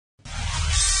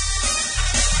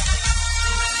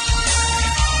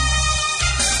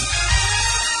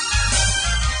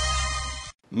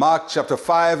Mark chapter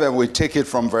 5, and we take it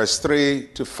from verse 3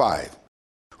 to 5.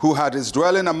 Who had his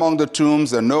dwelling among the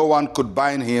tombs, and no one could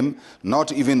bind him,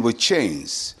 not even with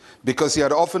chains, because he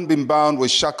had often been bound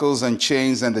with shackles and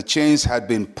chains, and the chains had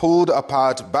been pulled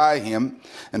apart by him,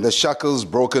 and the shackles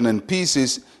broken in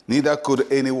pieces, neither could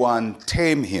anyone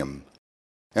tame him.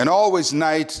 And always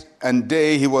night and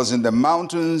day he was in the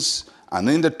mountains and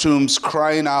in the tombs,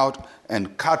 crying out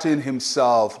and cutting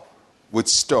himself with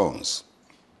stones.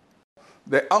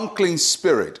 The unclean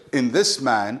spirit in this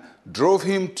man drove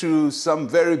him to some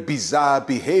very bizarre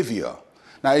behavior.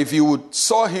 Now, if you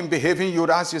saw him behaving, you would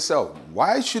ask yourself,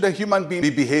 why should a human being be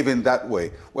behaving that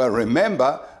way? Well,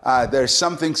 remember, there's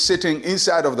something sitting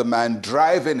inside of the man,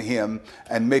 driving him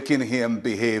and making him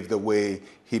behave the way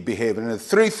he behaved. And the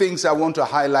three things I want to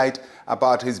highlight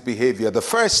about his behavior. The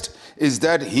first is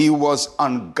that he was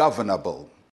ungovernable.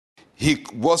 He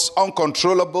was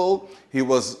uncontrollable. He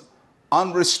was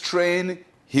unrestrained.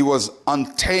 He was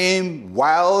untamed,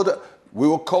 wild. We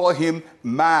will call him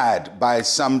mad by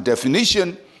some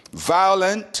definition,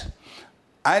 violent,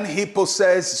 and he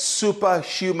possessed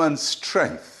superhuman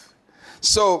strength.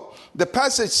 So the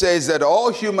passage says that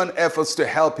all human efforts to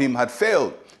help him had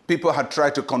failed. People had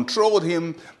tried to control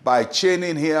him by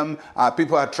chaining him.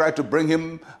 People had tried to bring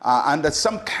him under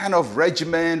some kind of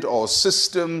regiment or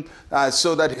system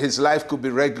so that his life could be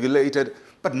regulated.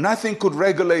 But nothing could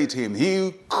regulate him.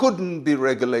 He couldn't be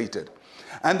regulated.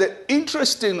 And the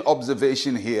interesting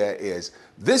observation here is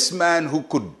this man who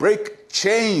could break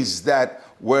chains that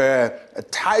were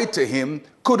tied to him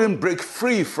couldn't break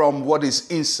free from what is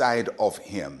inside of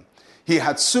him. He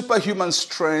had superhuman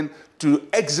strength to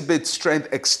exhibit strength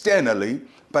externally,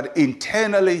 but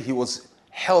internally he was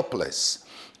helpless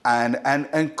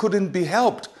and couldn't be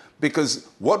helped because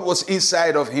what was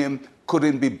inside of him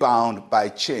couldn't be bound by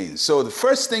chains. So the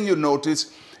first thing you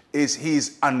notice is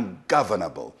he's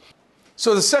ungovernable.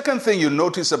 So the second thing you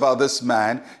notice about this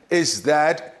man is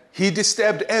that he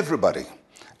disturbed everybody.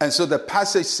 And so the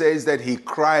passage says that he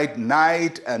cried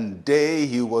night and day.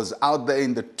 He was out there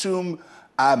in the tomb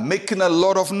making a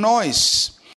lot of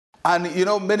noise. And you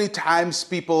know, many times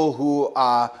people who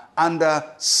are under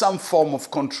some form of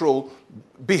control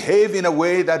behave in a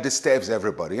way that disturbs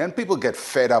everybody. And people get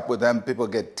fed up with them. People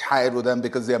get tired with them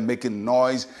because they're making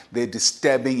noise. They're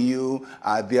disturbing you.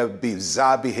 Their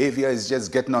bizarre behavior is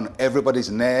just getting on everybody's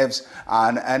nerves.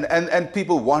 And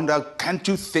people wonder, can't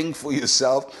you think for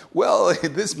yourself? Well,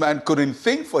 this man couldn't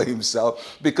think for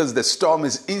himself because the storm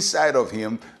is inside of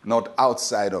him, not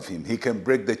outside of him. He can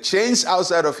break the chains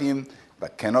outside of him,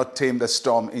 but cannot tame the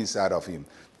storm inside of him.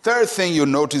 Third thing you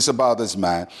notice about this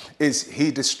man is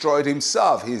he destroyed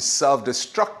himself. He's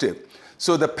self-destructive.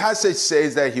 So the passage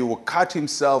says that he will cut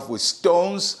himself with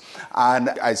stones, and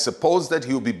I suppose that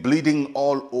he will be bleeding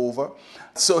all over.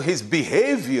 So his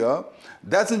behavior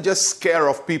doesn't just scare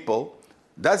off people,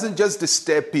 doesn't just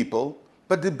disturb people,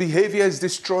 but the behavior is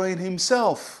destroying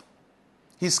himself.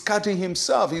 He's cutting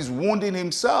himself. He's wounding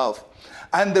himself.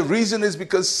 And the reason is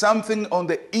because something on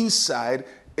the inside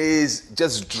is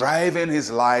just driving his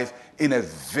life in a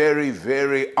very,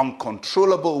 very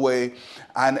uncontrollable way.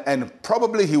 And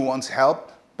probably he wants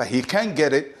help, but he can't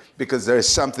get it because there is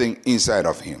something inside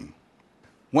of him.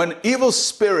 When evil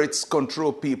spirits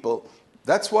control people,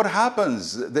 that's what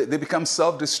happens. They become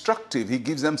self-destructive. He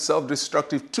gives them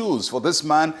self-destructive tools. For this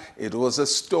man, it was a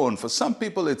stone. For some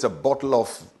people, it's a bottle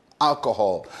of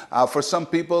alcohol. For some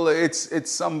people, it's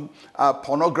some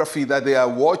pornography that they are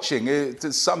watching.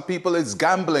 Some people, it's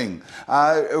gambling.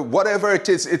 Whatever it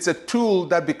is, it's a tool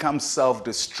that becomes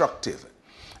self-destructive.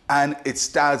 And it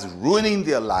starts ruining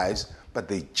their lives, but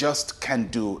they just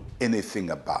can't do anything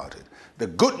about it. The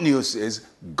good news is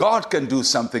God can do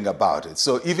something about it.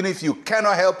 So even if you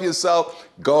cannot help yourself,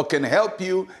 God can help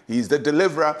you. He's the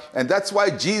deliverer. And that's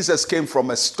why Jesus came from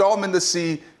a storm in the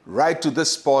sea right to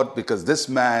this spot, because this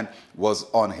man was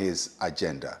on his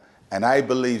agenda. And I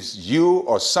believe you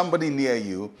or somebody near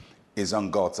you is on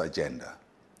God's agenda.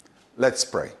 Let's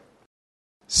pray.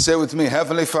 Say with me,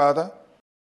 Heavenly Father,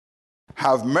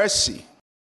 have mercy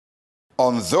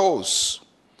on those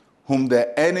whom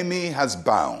the enemy has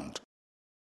bound.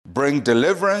 Bring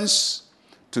deliverance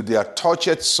to their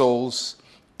tortured souls.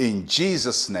 In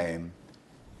Jesus' name,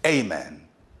 amen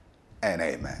and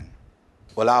amen.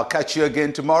 Well, I'll catch you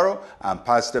again tomorrow. I'm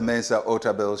Pastor Mensa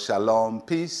Otabil. Shalom,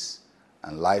 peace,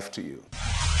 and life to you.